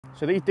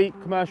So these deep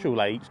commercial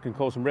lakes can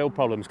cause some real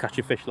problems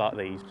catching fish like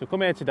these. So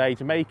come here today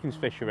to Makins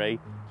Fishery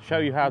to show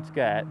you how to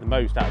get the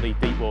most out of these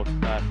deep water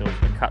commercials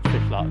and catch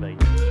fish like these.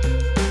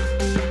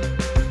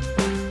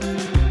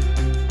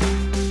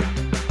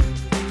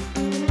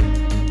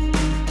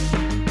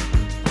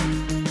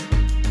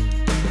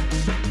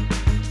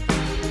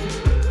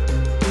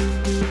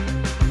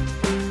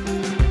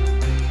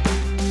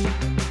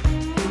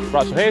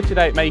 Right, so here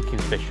today at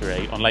Makins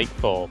Fishery on Lake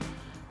 4.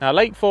 Now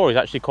Lake 4 is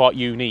actually quite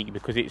unique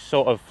because it's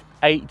sort of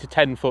 8 to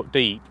 10 foot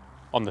deep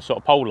on the sort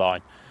of pole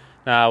line.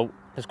 Now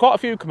there's quite a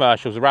few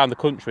commercials around the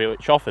country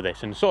which offer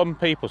this, and some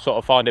people sort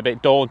of find it a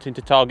bit daunting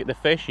to target the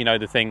fish. You know,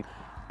 they think,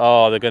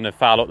 oh, they're going to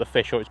foul up the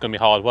fish or it's going to be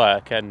hard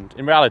work, and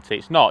in reality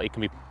it's not. It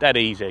can be dead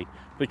easy,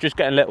 but just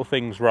getting little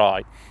things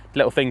right.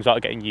 Little things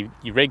like getting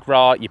your rig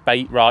right, your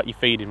bait right, your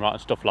feeding right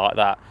and stuff like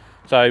that.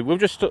 So we'll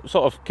just sort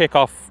of kick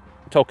off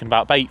talking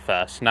about bait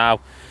first.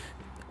 Now,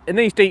 in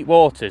these deep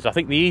waters, I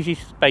think the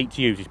easiest bait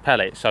to use is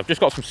pellets. So I've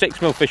just got some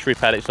 6mm fishery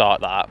pellets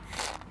like that.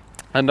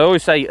 And I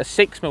always say a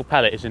 6mm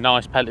pellet is a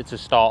nice pellet to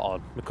start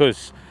on,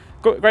 because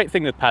great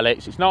thing with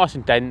pellets, it's nice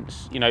and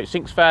dense, you know, it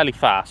sinks fairly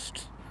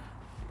fast,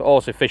 but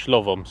also fish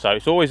love them. So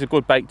it's always a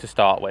good bait to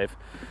start with.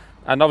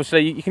 And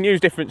obviously you can use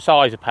different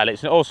size of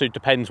pellets, and it also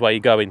depends where you're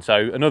going.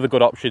 So another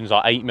good option is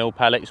like 8mm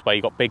pellets, where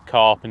you've got big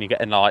carp and you're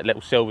getting like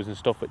little silvers and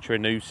stuff, which are a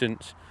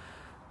nuisance.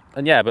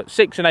 And yeah, but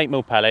 6 and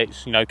 8mm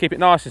pellets, you know, keep it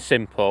nice and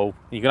simple.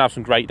 You're gonna have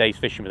some great days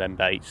fishing with them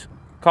baits.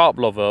 Carp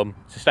love them,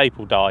 it's a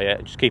staple diet,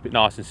 and just keep it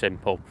nice and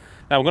simple.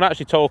 Now we're gonna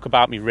actually talk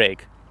about my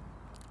rig.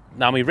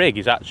 Now my rig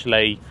is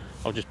actually,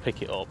 I'll just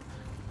pick it up.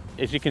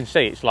 As you can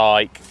see, it's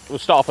like, we'll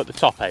start off at the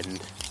top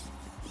end.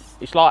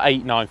 It's like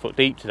 8-9 foot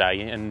deep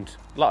today, and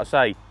like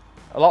I say,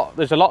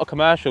 there's a lot of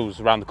commercials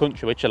around the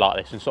country which are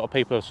like this, and sort of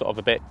people are sort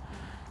of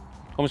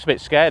almost a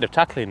bit scared of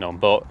tackling them,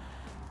 but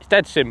it's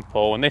dead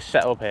simple, and this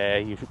setup here,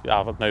 you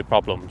have no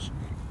problems.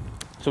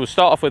 So we'll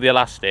start off with the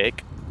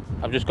elastic.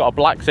 I've just got a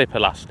black zip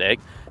elastic.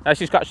 Now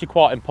this is actually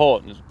quite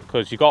important,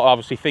 because you've got to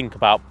obviously think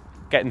about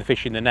getting the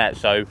fish in the net.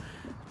 So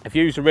if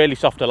you use a really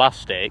soft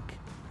elastic,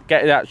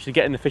 actually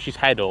getting the fish's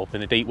head up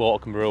in the deep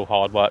water can be real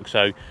hard work.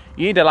 So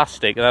you need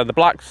elastic. Now the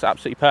black's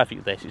absolutely perfect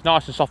with this. It's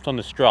nice and soft on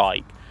the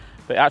strike,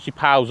 but it actually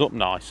piles up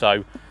nice.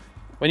 So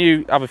when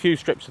you have a few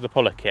strips of the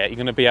puller kit, you're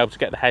going to be able to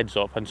get the heads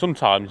up, and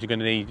sometimes you're going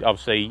to need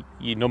obviously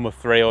your number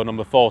 3 or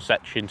number 4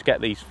 section to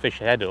get these fish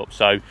head up.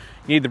 So you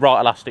need the right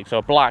elastic. So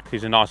a black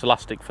is a nice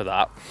elastic for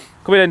that.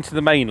 Coming into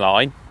the main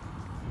line,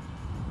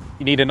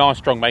 you need a nice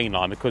strong main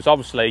line, because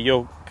obviously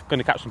you're going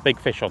to catch some big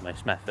fish on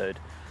this method.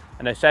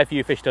 And they say if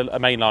you fished a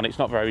main line, it's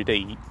not very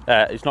deep,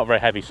 it's not very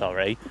heavy,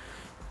 sorry.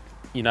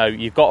 You know,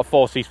 you've got to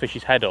force these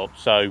fish's head up.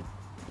 So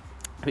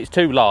if it's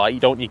too light, you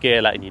don't want your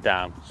gear letting you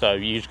down, so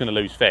you're just going to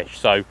lose fish.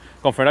 So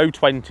gone for an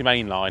 020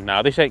 main line.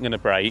 Now this ain't going to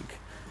break,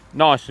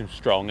 nice and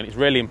strong, and it's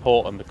really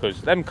important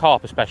because them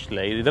carp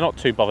especially, they're not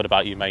too bothered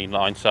about your main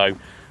line. So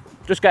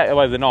just get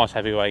away with a nice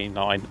heavy main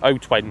line,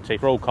 020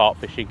 for all carp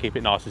fishing, keep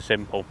it nice and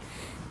simple.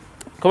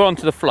 Coming on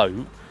to the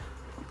float,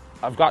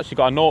 I've actually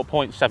got a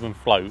 0.7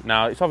 float.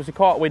 Now it's obviously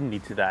quite windy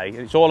today, and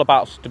it's all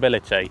about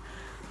stability.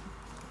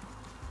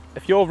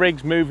 If your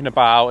rig's moving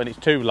about and it's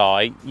too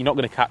light, you're not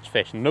going to catch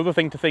fish. Another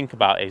thing to think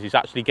about is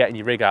actually getting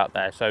your rig out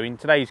there. So in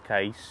today's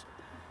case,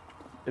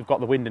 we've got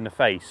the wind in the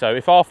face. So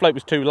if our float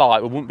was too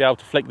light, we wouldn't be able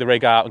to flick the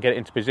rig out and get it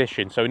into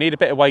position. So we need a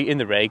bit of weight in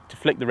the rig to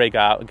flick the rig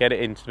out and get it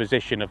into the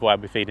position of where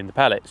we're feeding the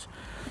pellets.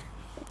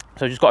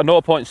 So just got a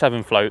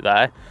 0.7 float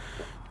there.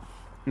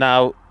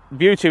 Now, the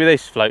beauty with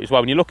this float as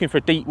well, when you're looking for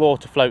a deep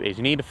water float, is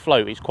you need a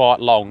float that's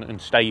quite long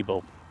and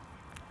stable.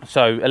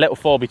 So a little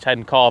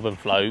 4x10 carbon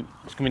float,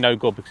 it's going to be no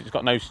good because it's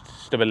got no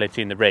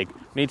stability in the rig.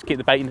 We need to keep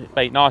the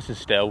bait nice and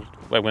still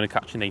when we're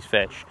catching these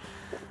fish.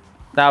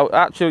 Now,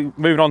 actually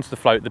moving on to the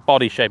float, the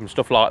body shape and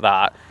stuff like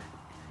that,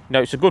 you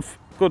know, it's a good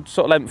sort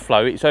of length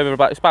float.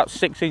 It's about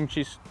 6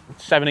 inches,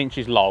 7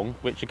 inches long,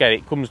 which again,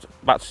 it comes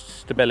back to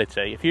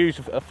stability. If you use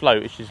a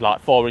float which is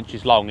like 4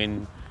 inches long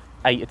in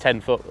 8 to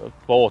 10 foot of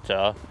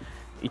water,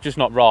 it's just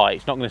not right.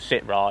 It's not going to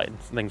sit right and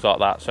things like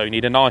that. So you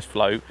need a nice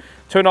float.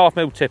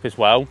 2.5mm tip as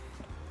well.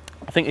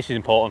 I think this is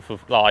important for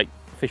like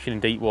fishing in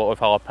deep water with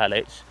hard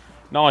pellets.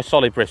 Nice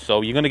solid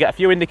bristle. You're going to get a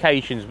few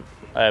indications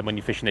when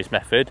you're fishing this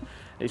method.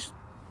 It's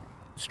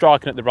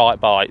striking at the right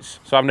bites.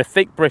 So having a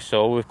thick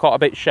bristle with quite a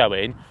bit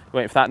showing,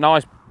 waiting for that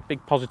nice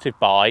big positive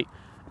bite,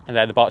 and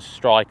then the bites to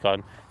strike on.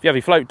 If you have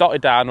your float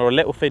dotted down or a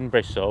little thin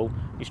bristle,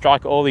 you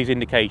strike at all these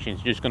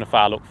indications, you're just going to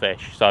foul up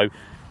fish. So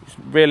it's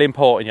really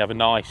important you have a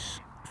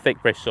nice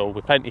thick bristle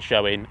with plenty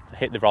showing,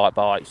 hit the right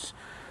bites.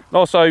 And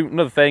also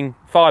another thing,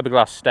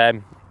 fiberglass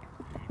stem.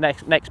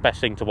 Next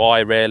best thing to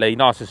wire, really,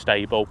 nice and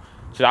stable.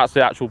 So that's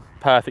the actual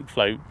perfect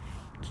float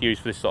to use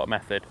for this sort of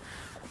method.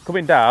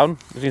 Coming down,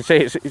 as you can see,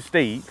 it's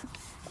deep.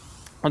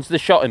 Onto the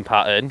shotting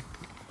pattern.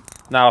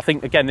 Now I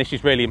think again this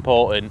is really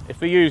important.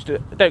 If we used,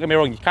 don't get me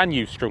wrong, you can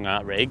use strung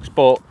out rigs,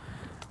 but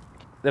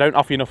they don't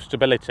offer you enough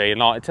stability. And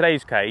like in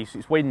today's case,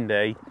 it's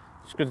windy.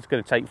 It's going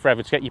to take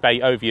forever to get your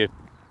bait over your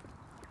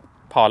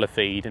pile of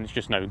feed, and it's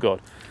just no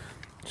good.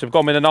 So we've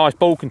gone with a nice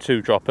bulk and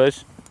 2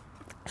 droppers.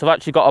 So I've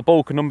actually got a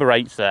bulk of number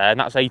 8s there, and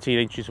that's 18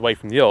 inches away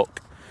from the hook.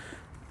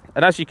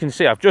 And as you can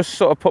see, I've just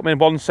sort of put them in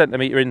 1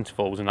 centimetre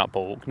intervals in that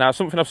bulk. Now,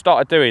 something I've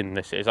started doing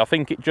this is, I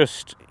think it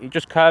just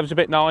curves a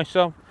bit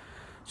nicer.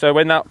 So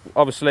when that,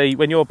 obviously,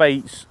 when your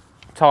bait's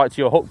tight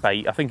to your hook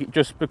bait, I think it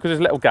just, because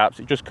there's little gaps,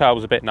 it just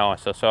curls a bit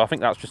nicer. So I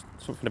think that's just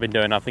something I've been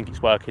doing. I think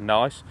it's working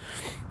nice.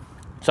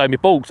 So my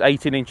bulk's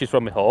 18 inches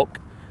from my hook,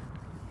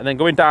 and then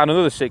going down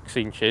another 6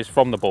 inches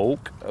from the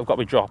bulk, I've got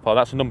my dropper,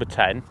 that's a number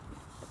 10.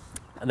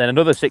 And then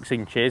another 6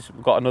 inches,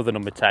 we've got another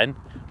number 10. And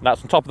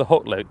that's on top of the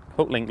hook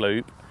link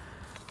loop.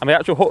 And the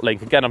actual hook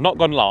link, again, I've not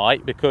gone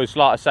light because,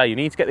 like I say, you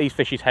need to get these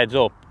fish's heads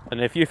up. And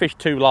if you fish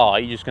too light,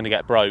 you're just going to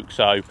get broke.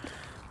 So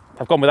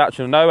I've gone with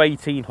actual no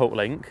 18 hook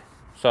link,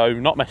 so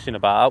not messing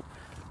about.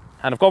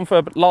 And I've gone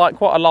for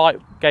quite a light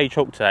gauge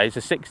hook today. It's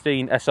a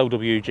 16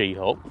 SLWG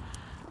hook.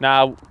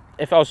 Now,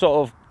 if I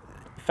sort of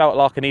felt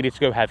like I needed to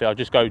go heavy, I'll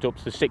just go up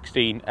to the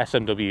 16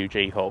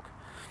 SMWG hook.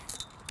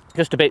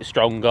 Just a bit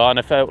stronger, and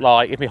I felt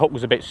like if my hook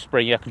was a bit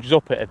springy, I could just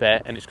up it a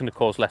bit and it's going to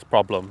cause less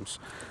problems.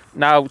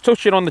 Now,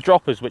 touching on the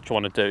droppers, which I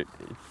want to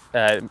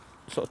do,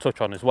 sort of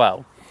touch on as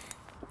well,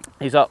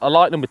 is I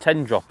like number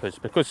 10 droppers,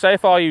 because say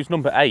if I use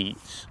number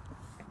 8s,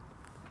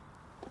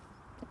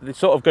 they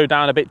sort of go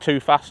down a bit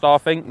too fast, I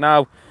think.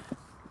 Now,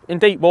 in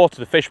deep water,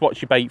 the fish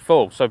watch your bait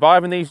full, so by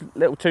having these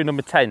little 2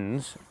 number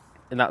 10s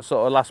in that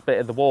sort of last bit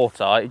of the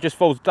water, it just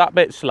falls that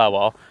bit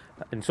slower,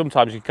 and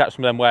sometimes you can catch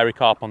some of them wary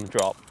carp on the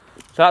drop.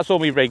 So that's all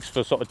my rigs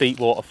for sort of deep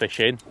water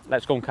fishing.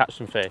 Let's go and catch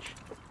some fish.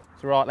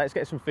 So right, let's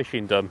get some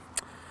fishing done.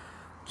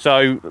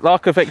 So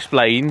like I've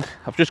explained,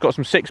 I've just got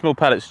some 6mm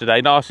pellets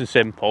today, nice and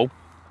simple.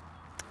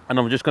 And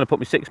I'm just going to put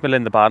my 6mm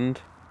in the band.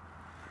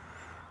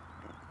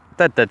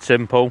 Dead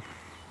simple.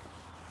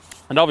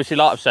 And obviously,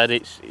 like I've said,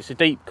 it's a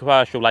deep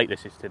commercial lake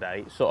this is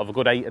today. It's sort of a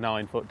good 8 or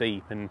 9 foot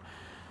deep. And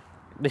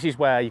this is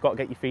where you've got to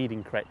get your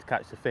feeding correct to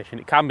catch the fish, and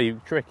it can be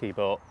tricky,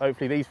 but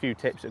hopefully these few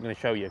tips that I'm going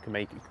to show you can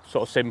make it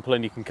sort of simple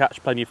and you can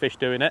catch plenty of fish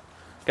doing it.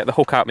 Get the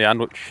hook out of my hand,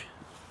 which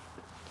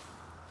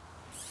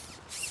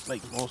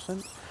makes more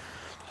sense.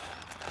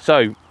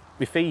 So,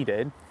 my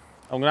feeding,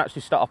 I'm going to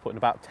actually start off putting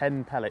about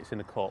 10 pellets in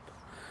a cup.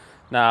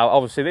 Now,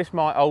 obviously this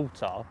might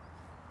alter,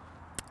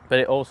 but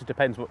it also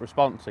depends what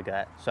response I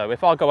get. So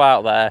if I go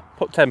out there,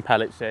 put 10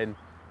 pellets in,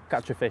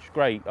 catch a fish,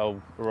 great,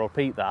 I'll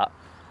repeat that.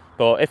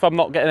 But if I'm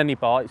not getting any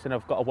bites, then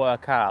I've got to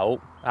work out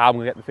how I'm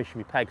going to get the fish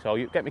in my peg. So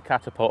I'll get my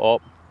catapult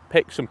up,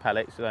 pick some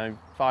pellets, and then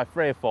fire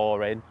 3 or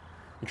 4 in,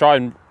 and try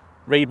and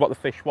read what the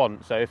fish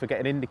want. So if I'm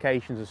getting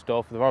indications and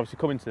stuff, they're obviously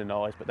coming to the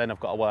noise, but then I've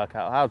got to work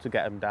out how to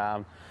get them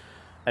down,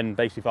 and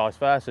basically vice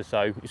versa.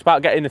 So it's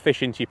about getting the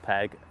fish into your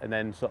peg, and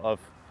then sort of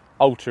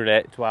altering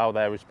it to how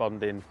they're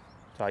responding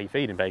to how you're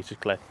feeding,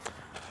 basically.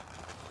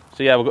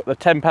 So yeah, we've got the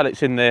 10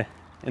 pellets in the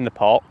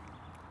pot.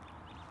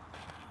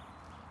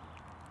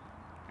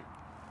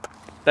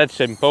 Dead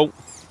simple.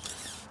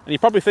 And you're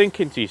probably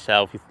thinking to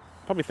yourself,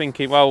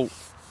 well,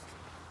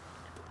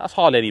 that's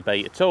hardly any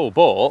bait at all.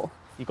 But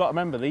you've got to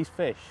remember, these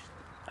fish,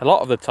 a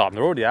lot of the time,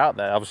 they're already out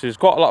there. Obviously, there's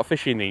quite a lot of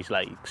fish in these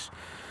lakes.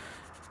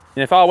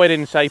 And if I went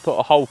in and say put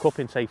a whole cup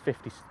in, say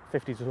 50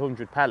 to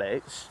 100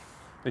 pellets,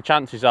 the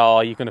chances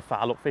are you're going to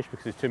foul up fish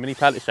because there's too many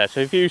pellets there.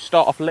 So if you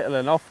start off little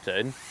and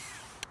often,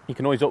 you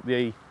can always up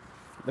the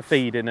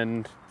feeding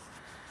and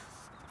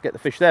get the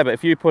fish there. But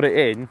if you put it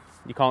in,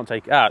 you can't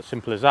take it out,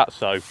 simple as that.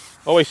 So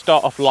always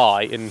start off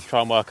light and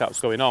try and work out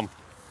what's going on.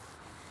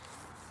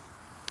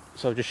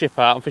 So just ship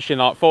out. I'm fishing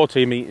like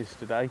 14 metres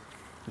today.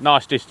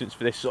 Nice distance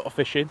for this sort of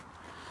fishing.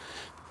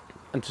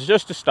 And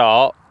just to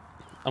start,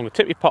 I'm going to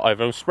tip your pot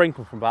over and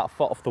sprinkle from about a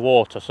foot off the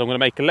water. So I'm going to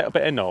make a little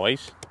bit of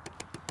noise.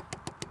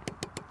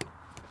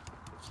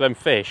 So then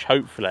fish,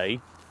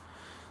 hopefully,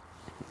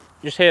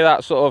 just hear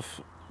that sort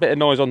of bit of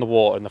noise on the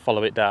water and they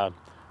follow it down.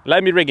 Lay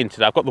me rig into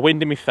that. I've got the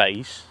wind in my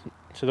face.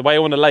 So the way I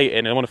want to lay it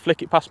in, I want to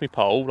flick it past my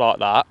pole like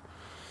that.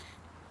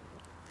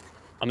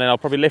 And then I'll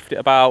probably lift it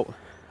about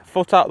a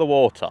foot out of the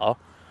water.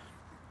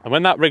 And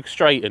when that rig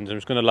straightens, I'm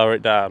just going to lower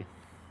it down.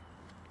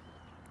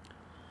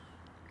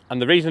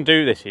 And the reason I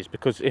do this is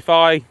because if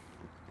I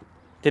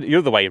did it the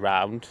other way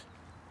round,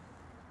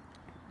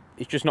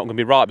 it's just not going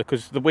to be right,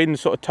 because the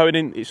wind's sort of towing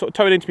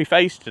into my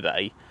face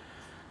today.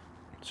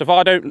 So if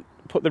I don't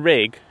put the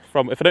rig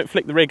if I don't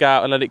flick the rig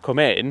out and let it come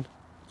in,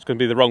 it's going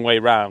to be the wrong way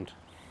round.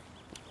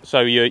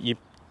 So your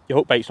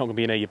hook bait's not going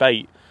to be near your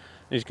bait.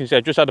 As you can see,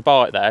 I've just had a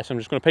bite there, so I'm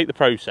just going to repeat the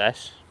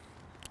process.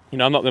 You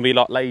know, I'm not going to be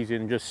like lazy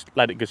and just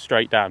let it go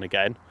straight down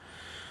again,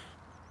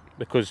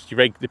 because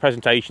the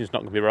presentation's not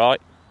going to be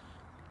right.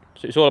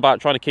 So it's all about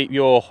trying to keep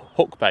your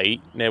hook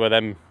bait near where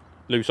them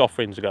loose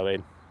offerings are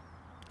going.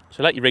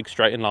 So let your rig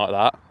straighten like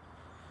that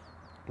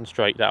and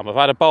straight down. I've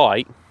had a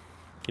bite,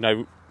 you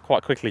know,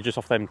 quite quickly just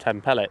off them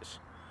 10 pellets.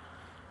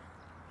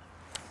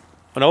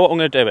 I know what I'm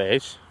going to do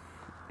is,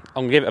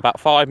 I'm going to give it about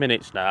 5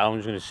 minutes now. I'm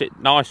just going to sit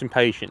nice and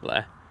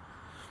patiently.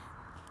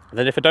 And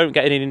then if I don't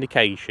get any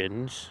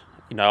indications,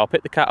 you know, I'll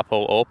pick the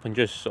catapult up and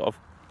just sort of,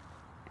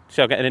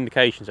 see, I'll get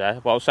indications there.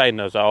 What I was saying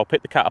is I'll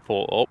pick the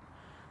catapult up,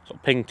 sort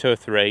of ping 2 or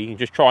 3, and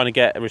just trying to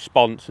get a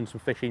response and some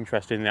fish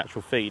interested in the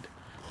actual feed.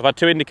 I've had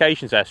 2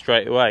 indications there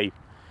straight away,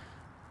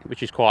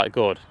 which is quite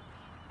good.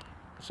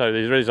 So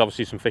there is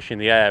obviously some fish in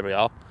the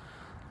area,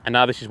 and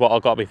now this is what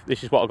I've got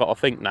to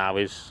think now,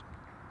 is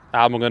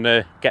how am I going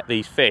to get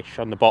these fish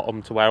on the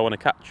bottom to where I want to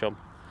catch them.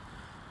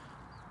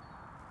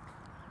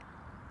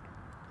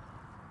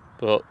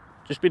 But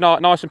just be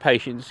nice and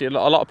patient. See, a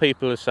lot of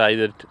people say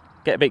that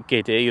get a bit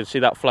giddy, you'll see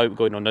that float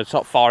going on, they'll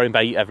start firing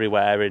bait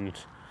everywhere, and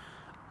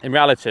in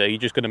reality you're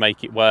just going to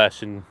make it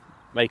worse and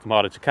make them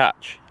harder to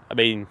catch. I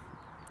mean,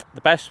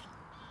 the best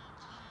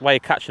way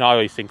of catching, I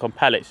always think, on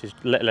pellets is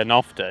little and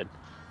often.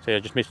 So I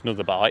just missed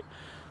another bite.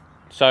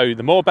 So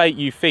the more bait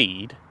you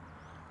feed,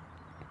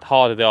 the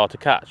harder they are to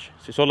catch.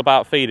 So it's all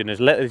about feeding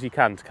as little as you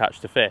can to catch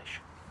the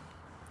fish.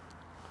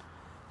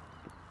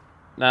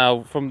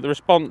 Now, from the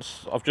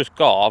response I've just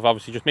got, I've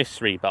obviously just missed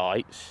 3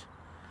 bites.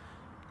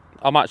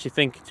 I'm actually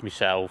thinking to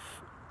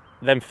myself,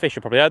 them fish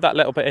have probably heard that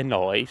little bit of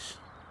noise,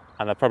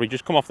 and they've probably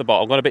just come off the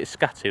bottom, gone a bit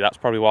scatty. That's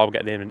probably why I'm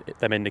getting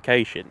them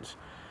indications.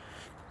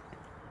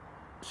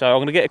 So I'm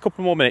going to get a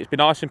couple more minutes, be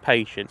nice and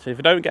patient. So if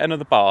I don't get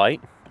another bite,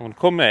 I'm going to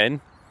come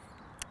in.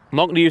 I'm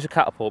not going to use a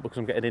catapult because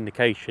I'm getting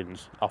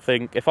indications. I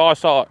think if I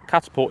start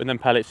catapulting them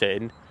pellets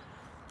in,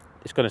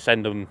 it's going to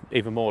send them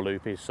even more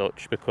loopy as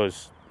such,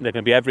 because they're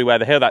going to be everywhere.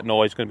 They hear that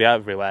noise, it's going to be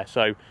everywhere.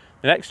 So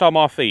the next time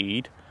I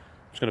feed,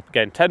 I'm just going to put,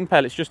 again, 10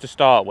 pellets just to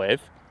start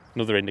with,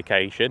 another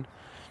indication.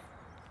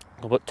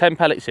 I'll put 10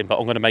 pellets in, but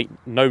I'm going to make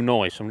no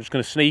noise. So I'm just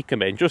going to sneak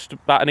them in just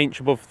about 1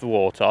 inch above the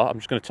water. I'm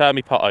just going to turn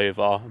my pot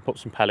over and put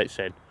some pellets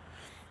in,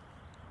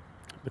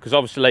 because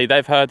obviously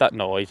they've heard that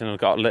noise and I've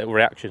got a little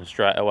reaction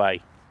straight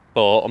away,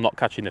 but I'm not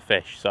catching the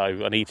fish, so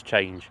I need to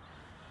change.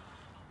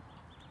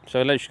 So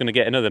I'm just going to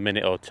get another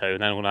minute or 2,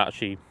 and then I'm going to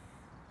actually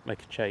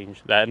make a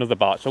change. There, another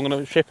bite. So I'm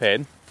going to ship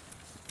in.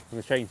 I'm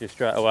going to change this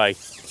straight away.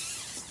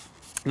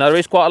 Now, there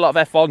is quite a lot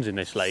of F1s in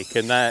this lake,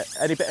 and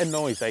any bit of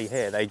noise they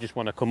hear, they just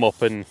want to come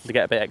up and they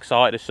get a bit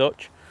excited as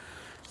such.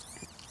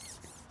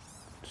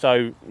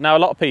 So now a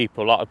lot of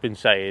people, like I've been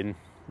saying,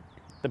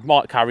 they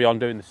might carry on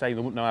doing the same.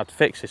 They wouldn't know how to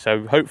fix it.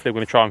 So hopefully we're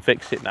going to try and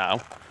fix it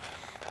now.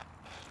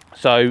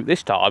 So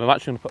this time I'm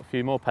actually going to put a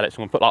few more pellets.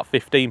 I'm going to put like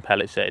 15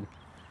 pellets in.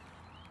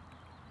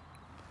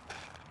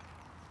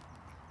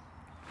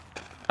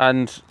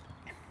 And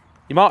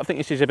you might think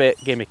this is a bit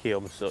gimmicky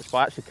and such, but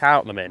I actually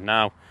count them in.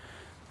 Now,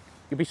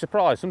 you'll be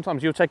surprised.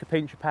 Sometimes you'll take a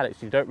pinch of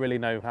pellets and you don't really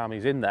know how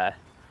many's in there.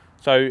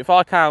 So if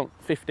I count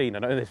 15, I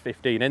know there's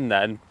 15 in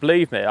there. And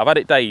believe me, I've had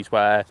it days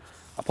where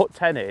I put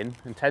 10 in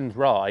and 10's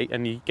right,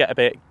 and you get a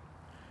bit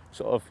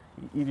sort of,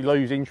 you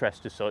lose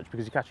interest as such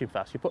because you're catching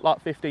fast. You put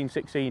like 15,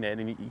 16 in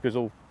and it goes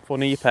all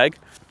funny your peg.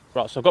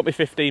 Right, so I've got my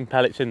 15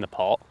 pellets in the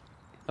pot.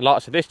 And like I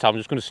said, this time I'm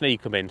just going to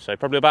sneak them in. So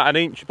probably about 1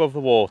 inch above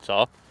the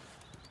water.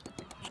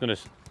 Just going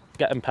to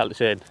get them pellets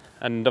in.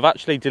 And I've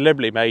actually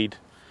deliberately made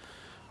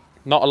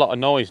not a lot of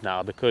noise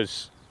now,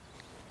 because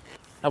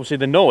obviously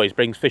the noise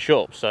brings fish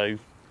up. So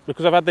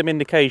because I've had them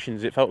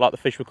indications, it felt like the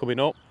fish were coming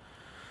up.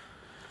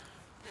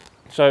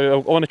 So I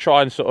want to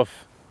try and sort of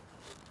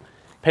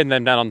pin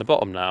them down on the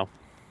bottom now.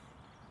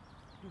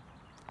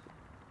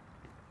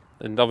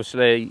 And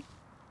obviously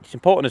it's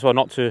important as well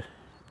not to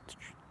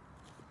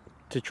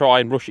try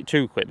and rush it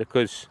too quick,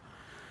 because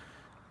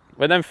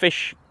when them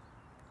fish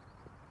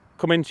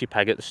come into your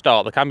peg at the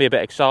start, they can be a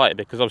bit excited,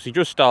 because obviously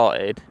just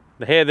started,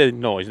 they hear the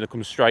noise and they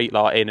come straight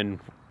like in and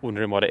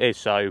wondering what it is.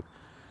 So,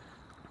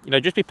 you know,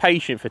 just be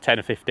patient for 10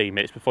 or 15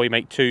 minutes before you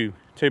make too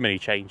many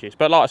changes.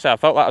 But like I said, I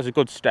felt that was a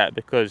good step,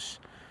 because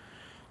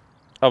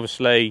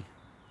obviously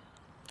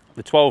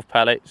the 12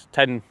 pellets,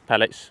 10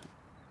 pellets,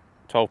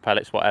 12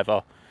 pellets,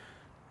 whatever,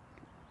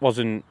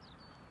 wasn't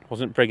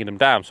bringing them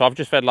down. So I've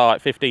just fed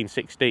like 15,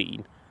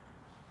 16,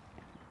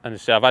 and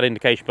so I've had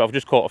indication, but I've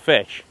just caught a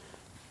fish.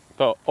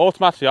 But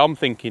automatically I'm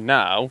thinking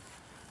now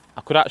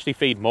I could actually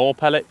feed more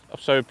pellet.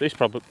 So this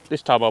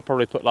time I'll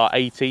probably put like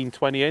 18,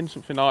 20 in,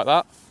 something like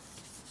that.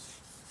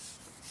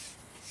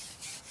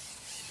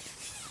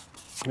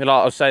 I mean,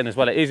 like I was saying as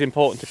well, it is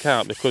important to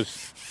count,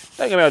 because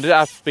don't get me wrong, it doesn't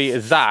have to be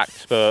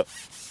exact, but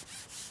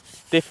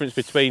difference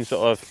between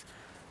sort of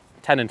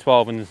 10 and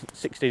 12 and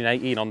 16 and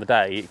 18 on the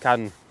day, it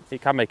can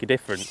make a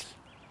difference.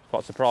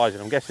 Quite surprising.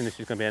 I'm guessing this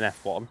is going to be an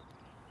F1.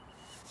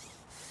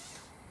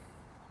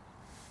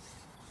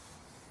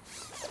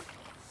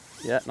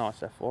 Yeah, nice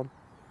F1.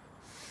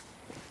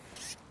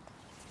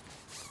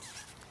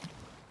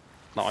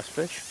 Nice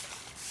fish.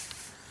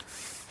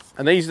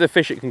 And these are the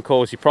fish that can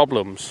cause you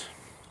problems,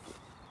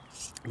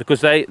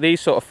 because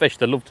these sort of fish,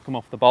 they love to come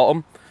off the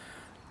bottom.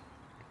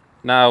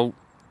 Now,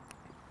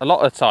 a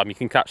lot of the time you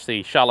can catch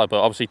these shallow,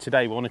 but obviously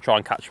today we want to try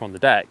and catch them on the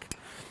deck.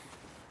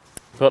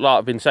 But like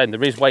I've been saying,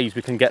 there is ways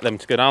we can get them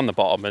to go down the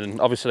bottom,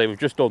 and obviously we've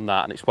just done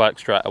that and it's worked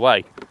straight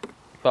away.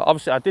 But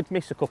obviously I did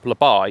miss a couple of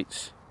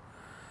bites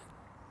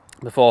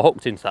before I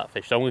hooked into that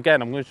fish. So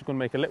again, I'm just going to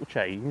make a little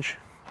change.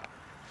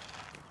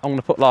 I'm going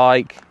to put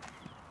like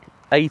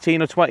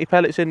 18 or 20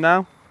 pellets in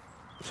now.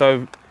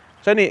 So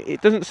it's only,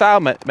 it doesn't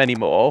sound many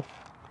more,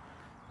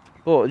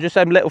 but just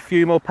them little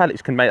few more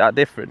pellets can make that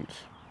difference.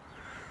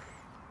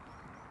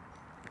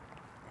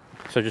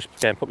 So just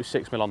again, put my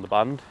 6mm on the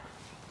band.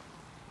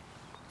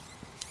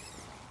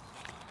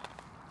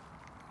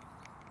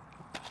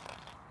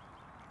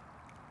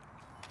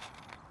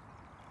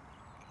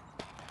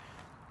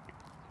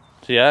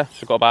 So yeah, so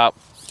I've got about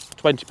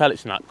 20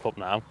 pellets in that cup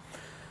now.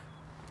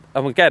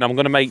 And again, I'm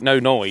going to make no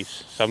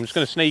noise, so I'm just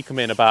going to sneak them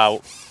in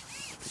about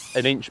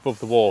an inch above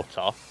the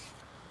water,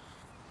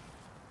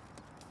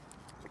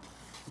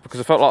 because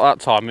I felt like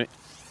that time,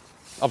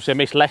 obviously I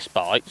missed less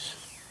bites,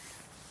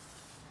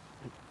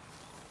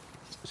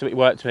 so it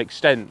worked to an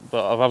extent,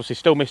 but I've obviously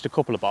still missed a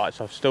couple of bites,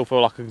 so I still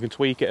feel like I can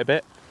tweak it a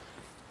bit.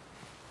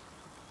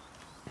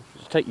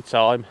 Just take your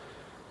time,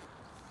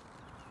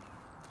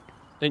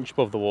 an inch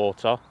above the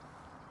water,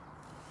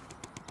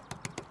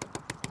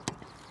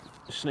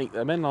 just sneak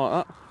them in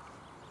like that.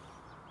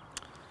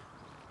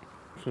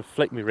 Just gonna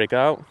flick my rig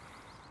out.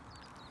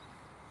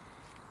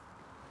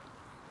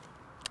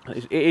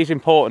 It is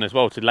important as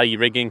well to lay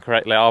your rig in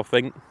correctly, I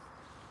think,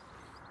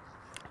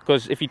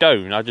 because if you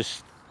don't, I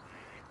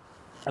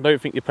don't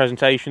think your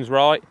presentation's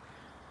right.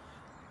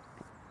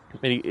 I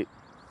mean,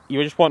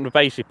 you just want to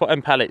basically put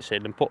them pellets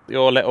in and put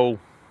your little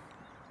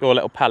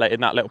pellet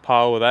in that little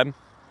pile with them.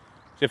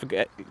 So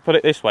if put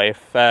it this way,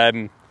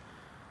 if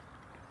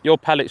your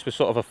pellets were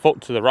sort of a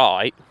foot to the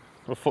right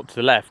or a foot to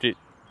the left, it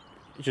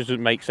just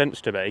doesn't make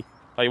sense to me.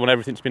 Like, you want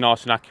everything to be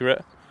nice and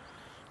accurate.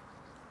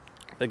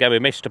 Again, we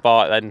missed a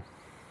bite then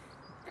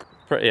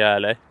pretty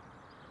early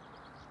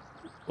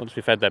once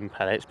we fed them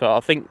pellets, but I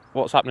think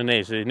what's happening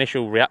is the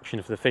initial reaction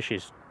of the fish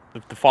is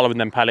the following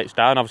them pellets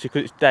down. Obviously,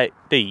 because it's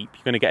deep,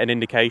 you're going to get an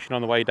indication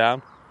on the way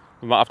down.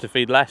 We might have to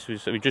feed less,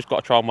 so we've just got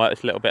to try and work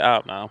this a little bit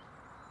out now.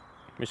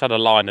 We just had a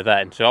liner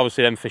then, so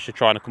obviously them fish are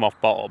trying to come off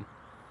bottom.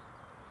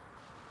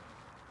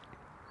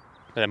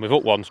 And then we've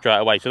hooked one straight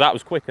away, so that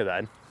was quicker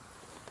then.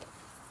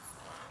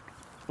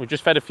 We've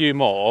just fed a few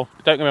more.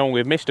 Don't get me wrong,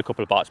 we've missed a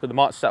couple of bites, but they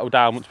might settle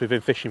down once we've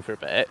been fishing for a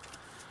bit.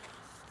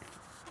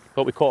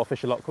 But we caught a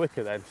fish a lot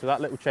quicker then, so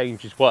that little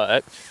change has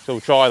worked. So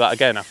we'll try that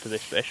again after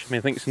this fish. I mean,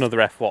 I think it's another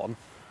F1.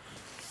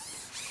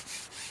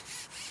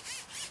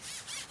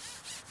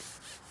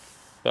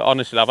 But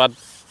honestly, I've had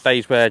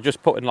days where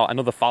just putting like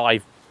another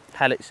 5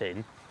 pellets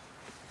in,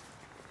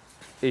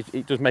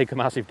 it does make a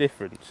massive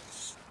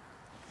difference.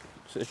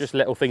 So it's just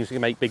little things that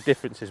can make big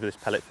differences with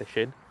this pellet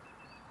fishing.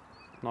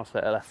 Nice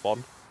little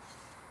F1.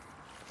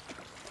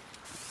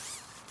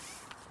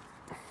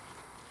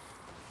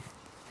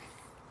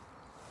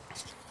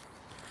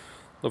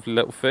 Lovely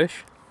little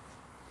fish.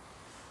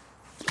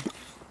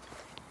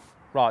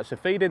 Right, so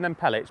feeding them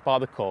pellets by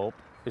the Carp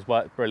has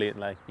worked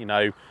brilliantly. You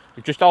know,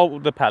 we've just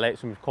altered the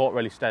pellets and we've caught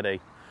really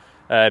steady.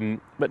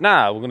 But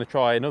now we're going to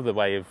try another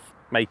way of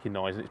making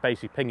noise, and it's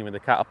basically pinging with the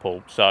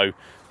catapult. So I'm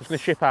just going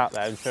to ship out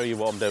there and show you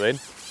what I'm doing.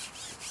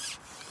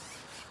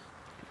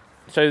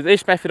 So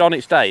this method on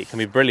its day can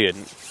be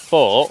brilliant,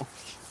 but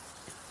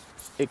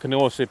it can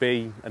also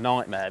be a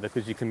nightmare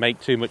because you can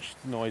make too much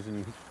noise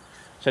and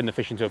send the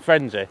fish into a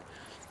frenzy.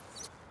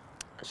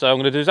 So I'm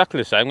going to do exactly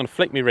the same. I'm going to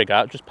flick my rig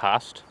out just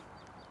past,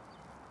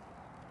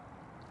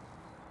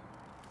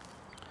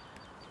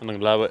 and I'm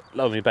going to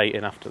lower my bait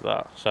in after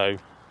that. So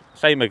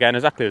same again,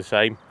 exactly the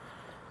same.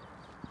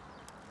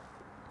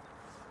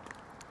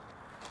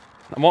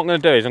 And what I'm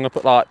going to do is I'm going to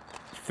put like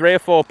 3 or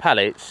 4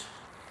 pellets.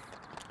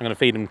 I'm going to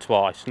feed them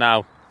twice.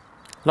 Now,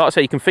 like I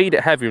say, you can feed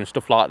it heavier and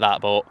stuff like that,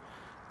 but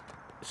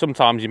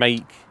sometimes you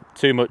make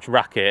too much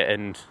racket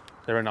and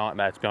they're a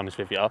nightmare, to be honest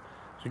with you. So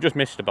we just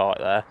missed a bite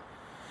there.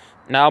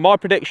 Now, my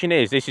prediction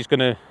is this is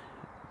going to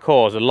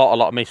cause a lot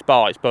of missed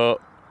bites,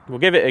 but we'll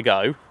give it a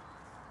go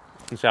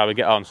and see how we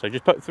get on. So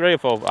just put 3 or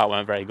 4, that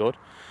weren't very good.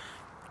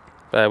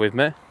 Bear with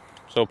me.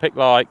 So I'll pick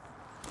like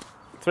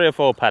 3 or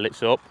 4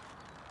 pellets up.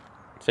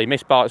 So you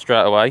miss bites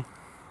straight away.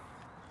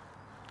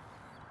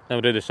 Then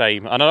we'll do the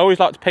same. And I always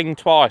like to ping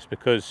twice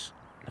because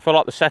I feel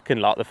like the second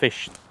lot, the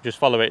fish just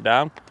follow it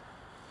down.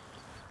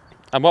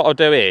 And what I'll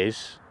do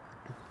is,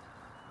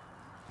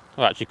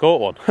 I actually caught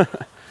one.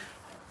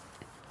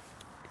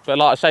 But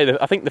like I say,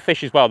 I think the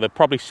fish as well, they're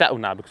probably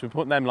settled now because we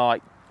put them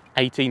like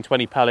 18,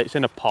 20 pellets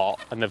in a pot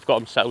and they've got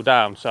them settled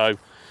down. So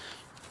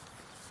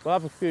we'll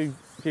have a few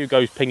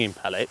goes pinging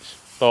pellets.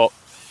 But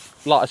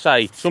like I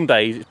say, some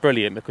days it's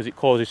brilliant because it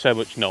causes so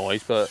much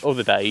noise, but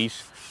other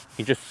days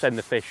you just send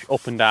the fish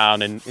up and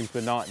down and into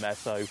a nightmare.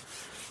 So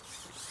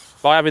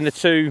by having the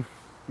 2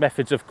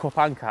 methods of cup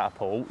and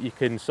catapult, you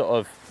can sort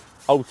of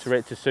alter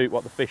it to suit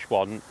what the fish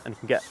want, and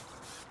can get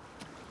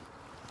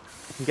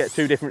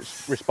 2 different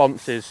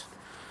responses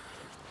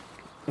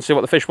and see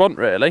what the fish want,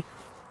 really.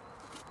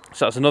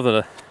 So that's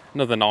another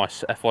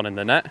nice F1 in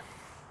the net.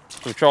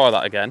 We'll try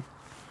that again.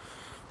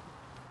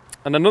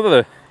 And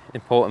another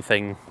important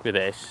thing with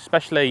this,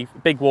 especially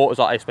big waters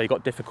like this where you've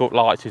got difficult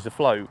lights, is the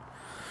float.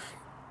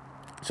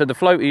 So the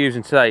float we're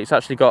using today, it's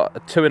actually got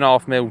a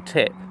 2.5mm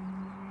tip,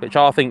 which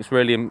I think is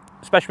really,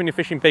 especially when you're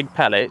fishing big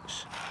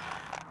pellets,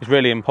 is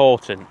really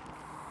important.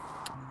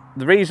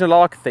 The reason I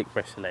like a thick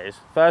bristle is,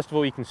 first of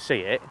all, you can see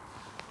it,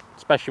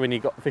 especially when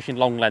you've got fishing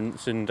long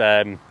lengths and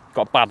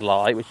got bad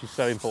light, which is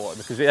so important,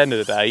 because at the end of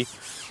the day,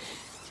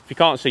 if you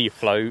can't see your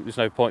float, there's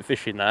no point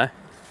fishing there.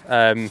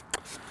 And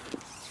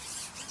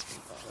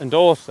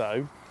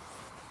also,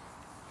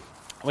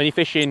 when you're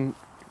fishing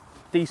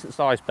decent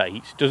sized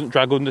baits, it doesn't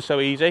drag under so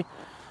easy.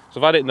 So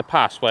I've had it in the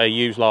past where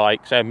you use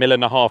like, say, 1.5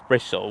 mil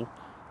bristle.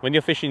 When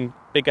you're fishing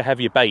bigger,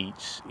 heavier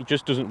baits, it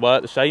just doesn't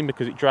work the same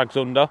because it drags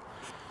under.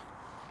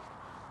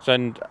 So,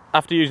 and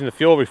after using the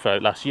Fury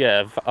float last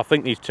year, I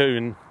think these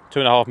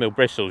 2.5 mil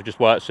bristles just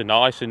work so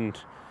nice, and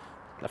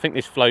I think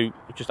this float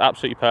is just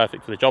absolutely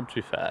perfect for the job, to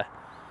be fair.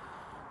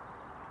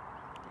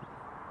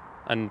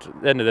 And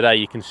at the end of the day,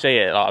 you can see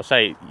it. Like I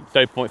say, there's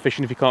no point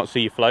fishing if you can't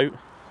see your float.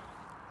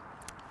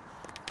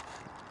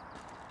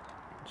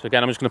 So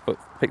again, I'm just going to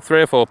pick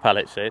 3 or 4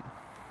 pellets in,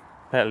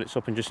 pellets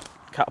up, and just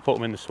catapult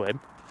them in the swim.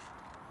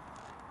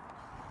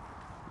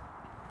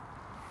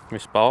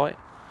 Miss bite.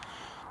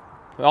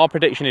 But our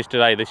prediction is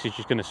today this is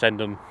just going to send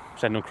them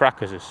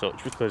crackers as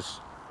such, because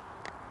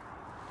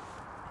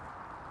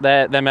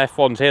them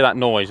F1s hear that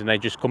noise and they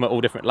just come at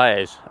all different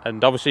layers.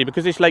 And obviously,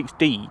 because this lake's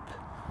deep,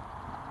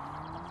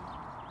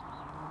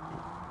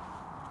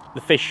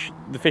 the fish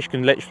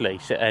can literally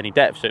sit at any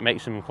depth, so it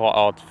makes them quite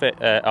hard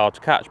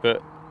to catch.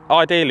 But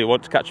ideally, we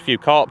want to catch a few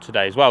carp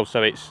today as well,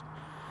 so it's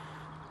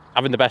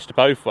having the best of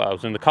both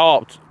worlds. And the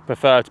carp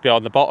prefer to be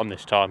on the bottom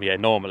this time of year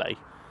normally,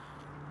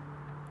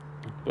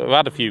 but we've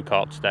had a few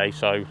carp today,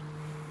 so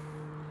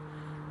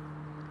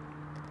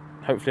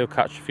hopefully I'll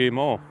catch a few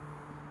more.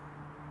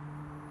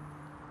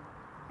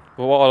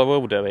 But what I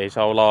will do is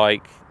I'll,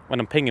 like, when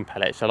I'm pinging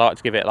pellets, I like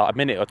to give it like a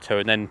minute or two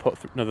and then put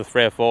another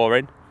 3 or 4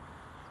 in.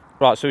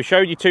 Right, so we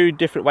showed you 2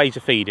 different ways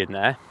of feeding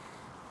there.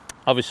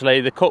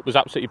 Obviously the cut was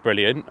absolutely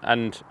brilliant,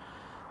 and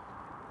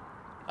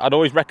I'd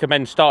always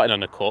recommend starting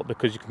on a cut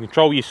because you can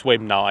control your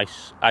swim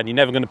nice, and you're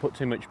never going to put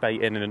too much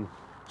bait in and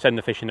send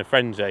the fish in a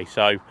frenzy.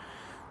 So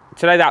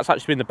today that's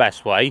actually been the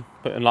best way,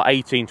 putting like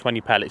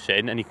 18-20 pellets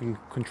in, and you can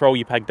control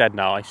your peg dead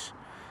nice.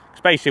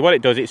 Because basically what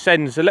it does, it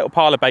sends a little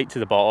pile of bait to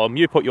the bottom,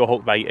 you put your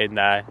hook bait in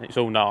there, and it's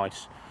all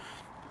nice.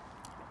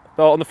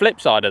 But on the flip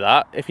side of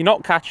that, if you're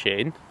not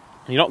catching,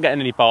 and you're not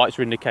getting any bites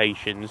or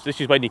indications, this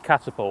is when your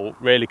catapult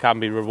really can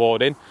be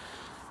rewarding.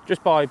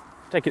 Just by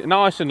taking it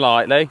nice and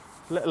lightly,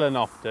 little and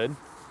often,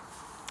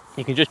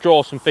 you can just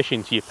draw some fish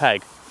into your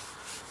peg.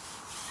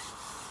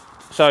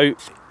 So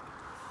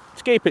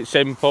to keep it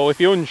simple, if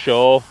you're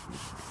unsure,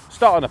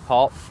 start on a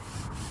pop.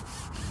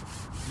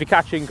 If you're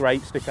catching,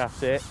 great, stick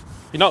at it.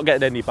 If you're not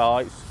getting any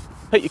bites,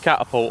 pick your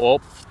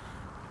catapult up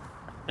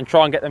and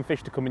try and get them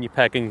fish to come in your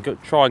peg and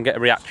try and get a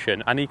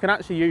reaction. And you can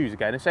actually use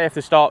again, say if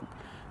they start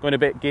going a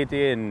bit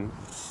giddy and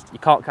you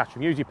can't catch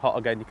them, use your pot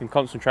again, you can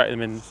concentrate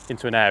them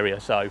into an area.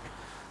 So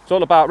it's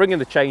all about ringing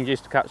the changes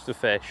to catch the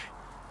fish.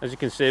 As you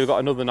can see, we've got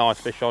another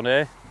nice fish on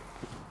here.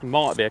 It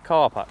might be a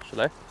carp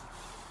actually.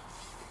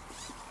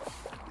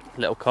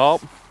 Little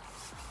carp.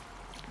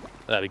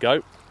 There we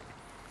go.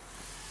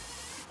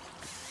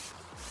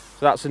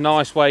 So that's a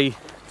nice way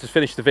to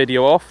finish the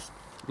video off.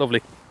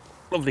 Lovely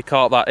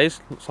carp that is.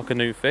 Looks like a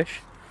new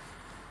fish.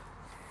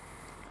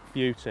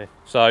 Beauty.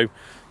 So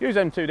use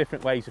them 2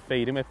 different ways of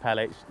feeding with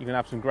pellets. You can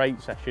have some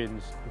great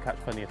sessions and catch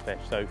plenty of fish.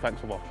 So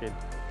thanks for watching.